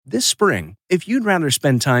This spring, if you'd rather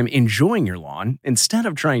spend time enjoying your lawn instead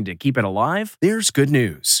of trying to keep it alive, there's good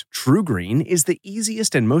news. TruGreen is the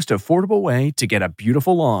easiest and most affordable way to get a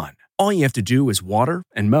beautiful lawn. All you have to do is water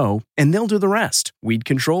and mow, and they'll do the rest. Weed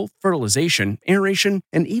control, fertilization, aeration,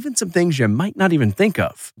 and even some things you might not even think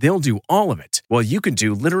of. They'll do all of it, while you can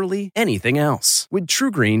do literally anything else. With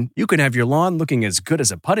TruGreen, you can have your lawn looking as good as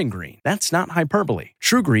a putting green. That's not hyperbole.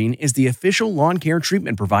 TruGreen is the official lawn care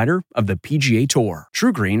treatment provider of the PGA Tour.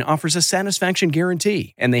 TruGreen offers a satisfaction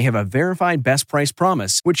guarantee, and they have a verified best price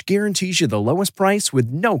promise, which guarantees you the lowest price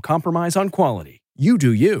with no compromise on quality. You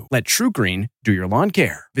do you. Let TruGreen do your lawn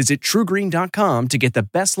care. Visit TruGreen.com to get the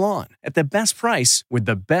best lawn at the best price with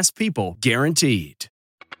the best people guaranteed.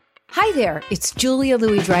 Hi there, it's Julia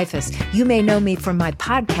Louis-Dreyfus. You may know me from my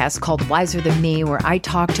podcast called Wiser Than Me, where I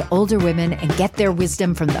talk to older women and get their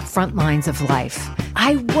wisdom from the front lines of life.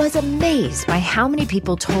 I was amazed by how many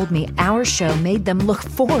people told me our show made them look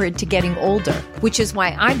forward to getting older, which is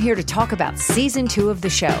why I'm here to talk about season 2 of the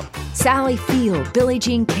show. Sally Field, Billie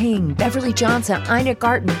Jean King, Beverly Johnson, Ina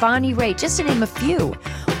Garten, Bonnie Raitt, just to name a few.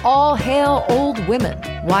 All hail old women.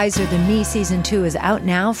 Wiser Than Me season 2 is out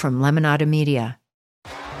now from Lemonada Media.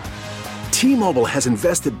 T-Mobile has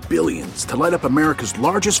invested billions to light up America's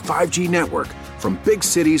largest 5G network, from big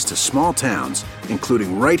cities to small towns,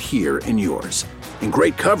 including right here in yours. And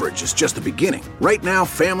great coverage is just the beginning. Right now,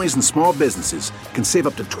 families and small businesses can save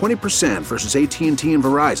up to 20% versus AT&T and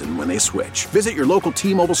Verizon when they switch. Visit your local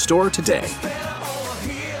T-Mobile store today.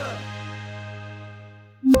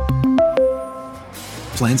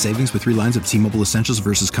 Plan savings with 3 lines of T-Mobile Essentials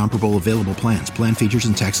versus comparable available plans. Plan features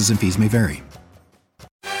and taxes and fees may vary.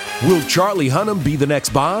 Will Charlie Hunnam be the next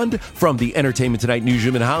Bond? From the Entertainment Tonight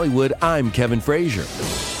newsroom in Hollywood, I'm Kevin Frazier.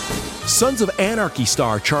 Sons of Anarchy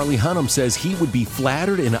star Charlie Hunnam says he would be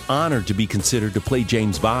flattered and honored to be considered to play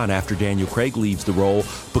James Bond after Daniel Craig leaves the role,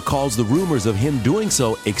 but calls the rumors of him doing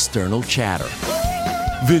so external chatter.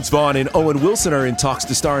 Vince Vaughn and Owen Wilson are in talks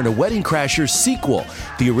to star in a Wedding Crashers sequel.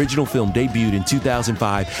 The original film debuted in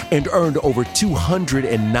 2005 and earned over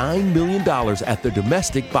 $209 million at the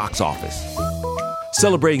domestic box office.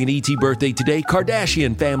 Celebrating an E.T. birthday today,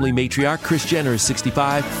 Kardashian family matriarch Kris Jenner is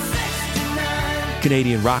 65.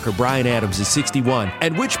 Canadian rocker Bryan Adams is 61.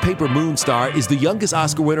 And which Paper Moon star is the youngest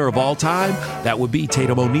Oscar winner of all time? That would be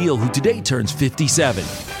Tatum O'Neal, who today turns 57.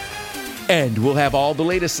 And we'll have all the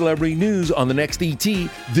latest celebrity news on the next ET.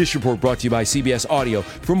 This report brought to you by CBS Audio.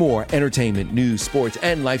 For more entertainment, news, sports,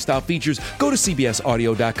 and lifestyle features, go to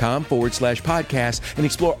cbsaudio.com/podcast and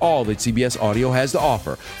explore all that CBS Audio has to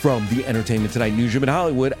offer. From the Entertainment Tonight newsroom in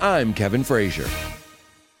Hollywood, I'm Kevin Frazier.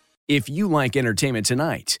 If you like Entertainment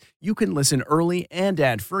Tonight, you can listen early and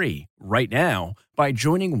ad-free right now by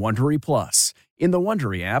joining Wondery Plus in the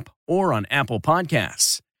Wondery app or on Apple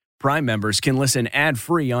Podcasts. Prime members can listen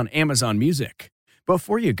ad-free on Amazon Music.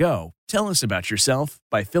 Before you go, tell us about yourself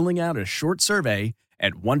by filling out a short survey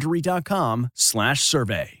at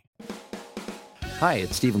Wondery.com/survey. Hi,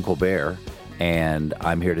 it's Stephen Colbert, and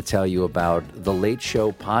I'm here to tell you about The Late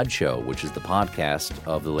Show Pod Show, which is the podcast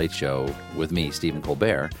of The Late Show with me, Stephen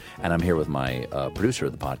Colbert, and I'm here with my producer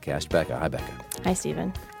of the podcast, Becca. Hi, Becca. Hi,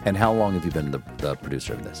 Stephen. And how long have you been the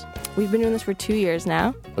producer of this? We've been doing this for 2 years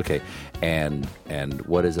now. Okay, and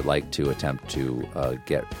what is it like to attempt to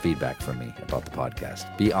get feedback from me about the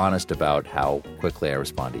podcast? Be honest about how quickly I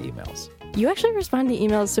respond to emails. You actually respond to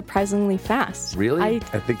emails surprisingly fast. Really? I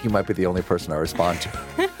think you might be the only person I respond to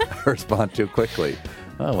quickly.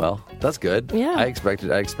 Oh, well, that's good. Yeah. I expected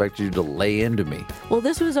you to lay into me. Well,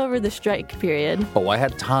 this was over the strike period. Oh, I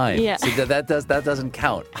had time. Yeah. See, that doesn't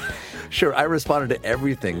count. Sure, I responded to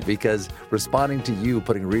everything because responding to you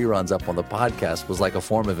putting reruns up on the podcast was like a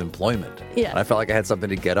form of employment. Yeah. And I felt like I had something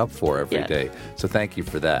to get up for every day. So thank you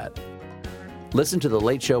for that. Listen to The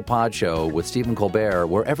Late Show Pod Show with Stephen Colbert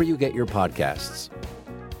wherever you get your podcasts.